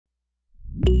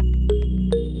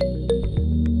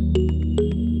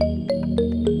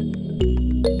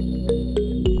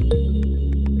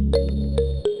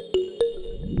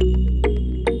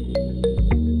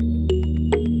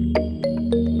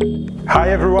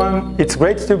everyone, it's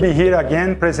great to be here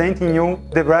again presenting you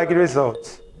the WEG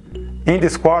results. In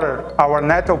this quarter, our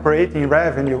net operating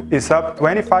revenue is up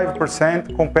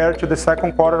 25% compared to the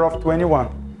second quarter of 2021,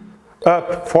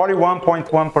 up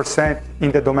 41.1%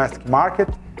 in the domestic market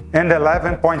and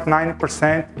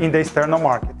 11.9% in the external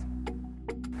market.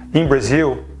 In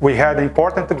Brazil, we had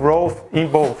important growth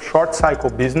in both short-cycle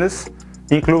business,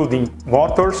 including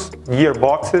motors,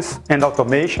 gearboxes and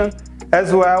automation,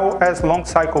 as well as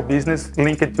long-cycle business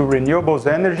linked to renewables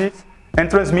energies and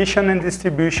transmission and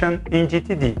distribution in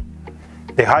GTD.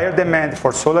 The higher demand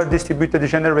for solar distributed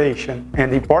generation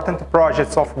and important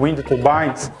projects of wind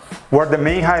turbines were the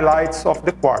main highlights of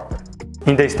the quarter.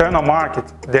 In the external market,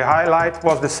 the highlight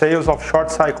was the sales of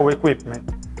short-cycle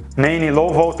equipment, mainly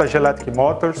low-voltage electric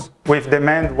motors, with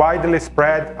demand widely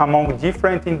spread among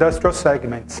different industrial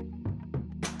segments.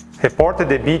 Reported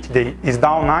EBITDA is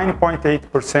down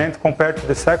 9.8% compared to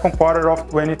the second quarter of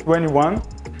 2021,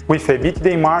 with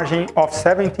EBITDA margin of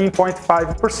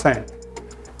 17.5%.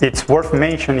 It's worth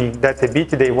mentioning that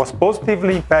EBITDA was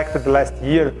positively impacted last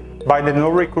year by the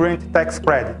non-recurrent tax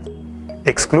credit.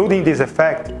 Excluding this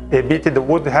effect, EBITDA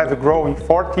would have grown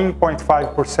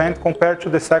 14.5% compared to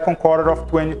the second quarter of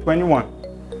 2021.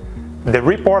 The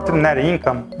reported net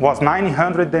income was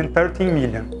 913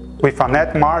 million, with a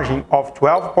net margin of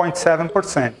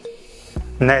 12.7%.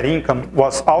 Net income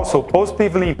was also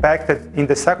positively impacted in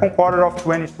the second quarter of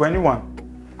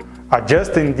 2021.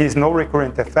 Adjusting this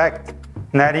non-recurrent effect,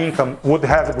 net income would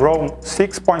have grown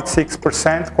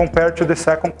 6.6% compared to the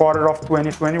second quarter of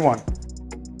 2021.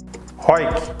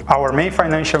 ROIC, our main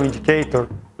financial indicator,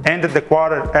 ended the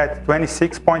quarter at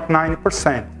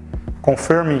 26.9%,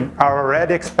 confirming our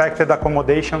already expected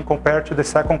accommodation compared to the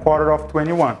second quarter of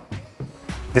 2021.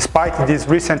 Despite this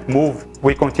recent move,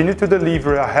 we continue to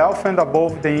deliver a healthy and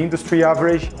above the industry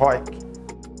average ROIC.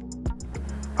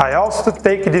 I also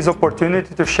take this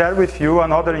opportunity to share with you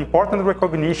another important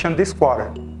recognition this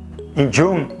quarter. In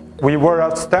June, we were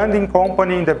Outstanding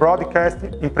Company in the Broadcast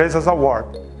Empresas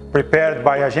Award, prepared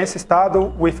by Agência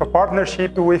Estado with a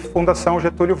partnership with Fundação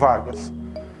Getúlio Vargas.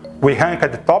 We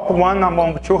ranked top 1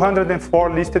 among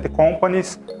 204 listed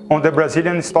companies on the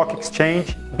Brazilian Stock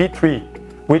Exchange B3,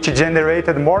 which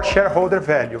generated more shareholder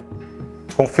value,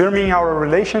 confirming our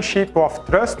relationship of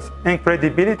trust and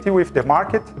credibility with the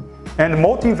market and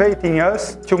motivating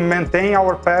us to maintain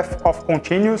our path of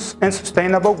continuous and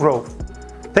sustainable growth.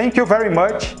 Thank you very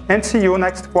much and see you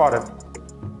next quarter.